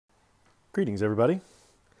Greetings, everybody. I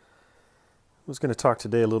was going to talk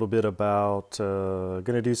today a little bit about going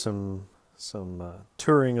to do some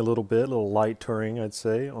touring a little light touring, I'd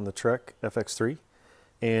say, on the Trek FX3.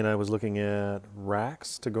 And I was looking at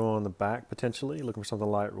racks to go on the back potentially, looking for something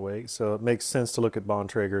lightweight. So it makes sense to look at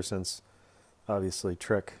Bontrager since obviously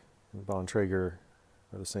Trek and Bontrager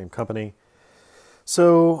are the same company.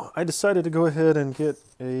 So I decided to go ahead and get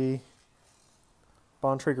a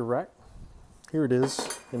Bontrager rack. Here it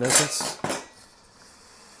is, in essence.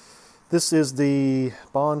 This is the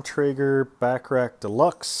Bontrager BackRack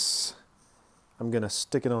Deluxe. I'm going to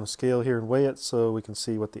stick it on a scale here and weigh it so we can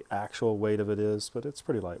see what the actual weight of it is, but it's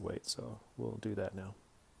pretty lightweight, so we'll do that now.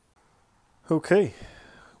 Okay,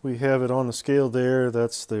 we have it on the scale there.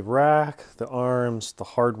 That's the rack, the arms, the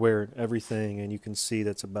hardware, and everything, and you can see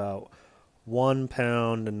that's about 1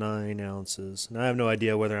 pound to 9 ounces. Now I have no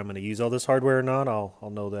idea whether I'm going to use all this hardware or not.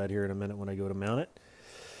 I'll know that here in a minute when I go to mount it.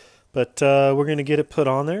 But we're going to get it put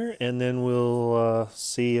on there, and then we'll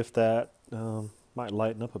see if that might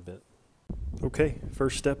lighten up a bit. Okay,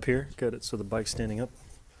 first step here, got it so the bike's standing up.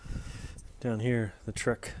 Down here, the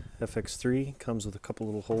Trek FX3 comes with a couple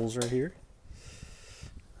little holes right here.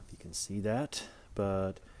 You can see that,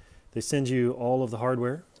 but they send you all of the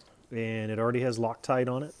hardware. And it already has Loctite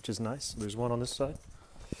on it, which is nice. There's one on this side.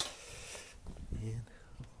 And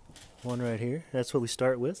one right here. That's what we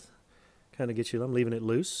start with. Kind of get you, I'm leaving it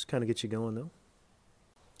loose, kind of get you going though.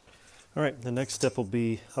 All right, the next step will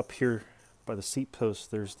be up here by the seat post.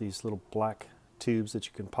 There's these little black tubes that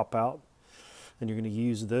you can pop out. And you're going to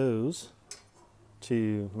use those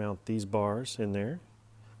to mount these bars in there.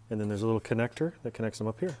 And then there's a little connector that connects them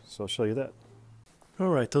up here. So I'll show you that.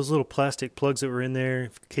 Alright, those little plastic plugs that were in there,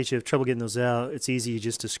 in case you have trouble getting those out, it's easy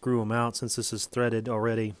just to screw them out. Since this is threaded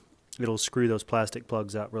already, it'll screw those plastic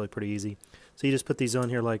plugs out really pretty easy. So you just put these on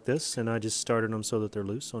here like this, and I just started them so that they're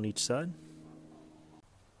loose on each side.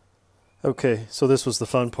 Okay, so this was the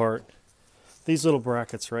fun part. These little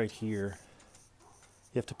brackets right here,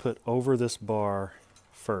 you have to put over this bar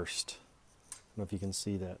first. I don't know if you can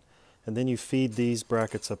see that. And then you feed these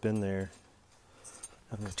brackets up in there.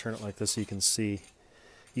 I'm going to turn it like this so you can see.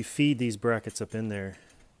 You feed these brackets up in there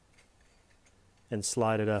and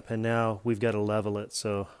slide it up, and now we've got to level it.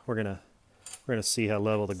 So we're gonna see how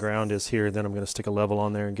level the ground is here. Then I'm going to stick a level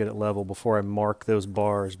on there and get it level before I mark those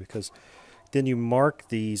bars, because then you mark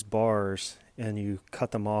these bars and you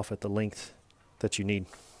cut them off at the length that you need.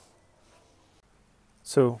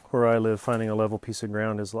 So where I live, finding a level piece of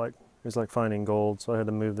ground is like finding gold. So I had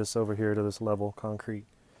to move this over here to this level concrete,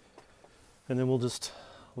 and then we'll just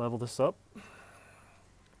level this up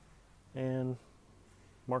and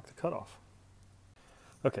mark the cutoff.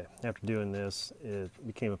 Okay, after doing this, it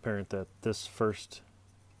became apparent that this first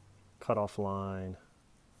cutoff line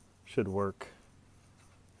should work,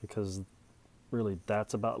 because really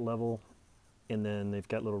that's about level, and then they've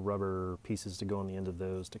got little rubber pieces to go on the end of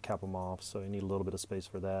those to cap them off, so you need a little bit of space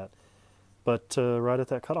for that. But right at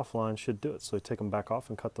that cutoff line should do it, so you take them back off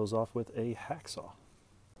and cut those off with a hacksaw.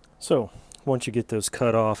 So once you get those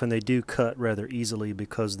cut off, and they do cut rather easily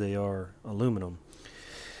because they are aluminum,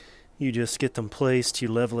 you just get them placed, you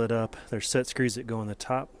level it up. There's set screws that go on the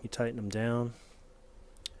top, you tighten them down,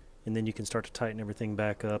 and then you can start to tighten everything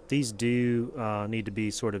back up. These do need to be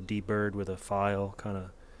sort of deburred with a file, kind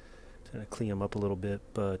of clean them up a little bit,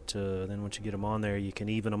 but then once you get them on there, you can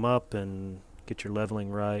even them up and get your leveling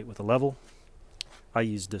right with a level. I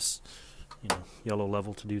use this yellow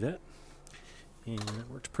level to do that, and it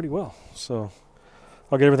works pretty well. So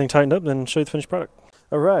I'll get everything tightened up and then show you the finished product.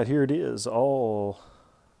 Alright, here it is, all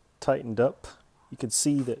tightened up. You can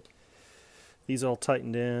see that these all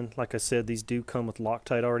tightened in. Like I said, these do come with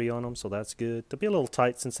Loctite already on them, so that's good. They'll be a little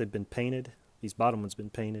tight since they've been painted. These bottom ones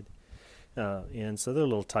been painted, and so they're a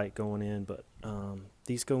little tight going in, but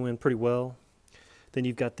these go in pretty well. Then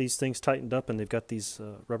you've got these things tightened up, and they've got these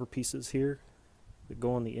rubber pieces here that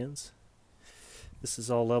go on the ends. This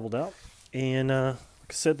is all leveled out, and like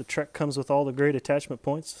I said, the Trek comes with all the great attachment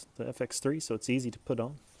points, the FX3, so it's easy to put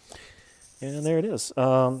on. And there it is.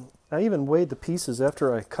 I even weighed the pieces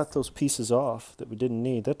after I cut those pieces off that we didn't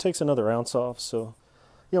need. That takes another ounce off, so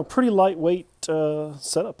pretty lightweight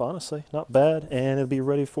setup, honestly. Not bad, and it'll be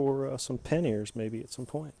ready for some panniers maybe at some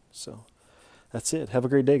point. So that's it. Have a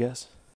great day, guys.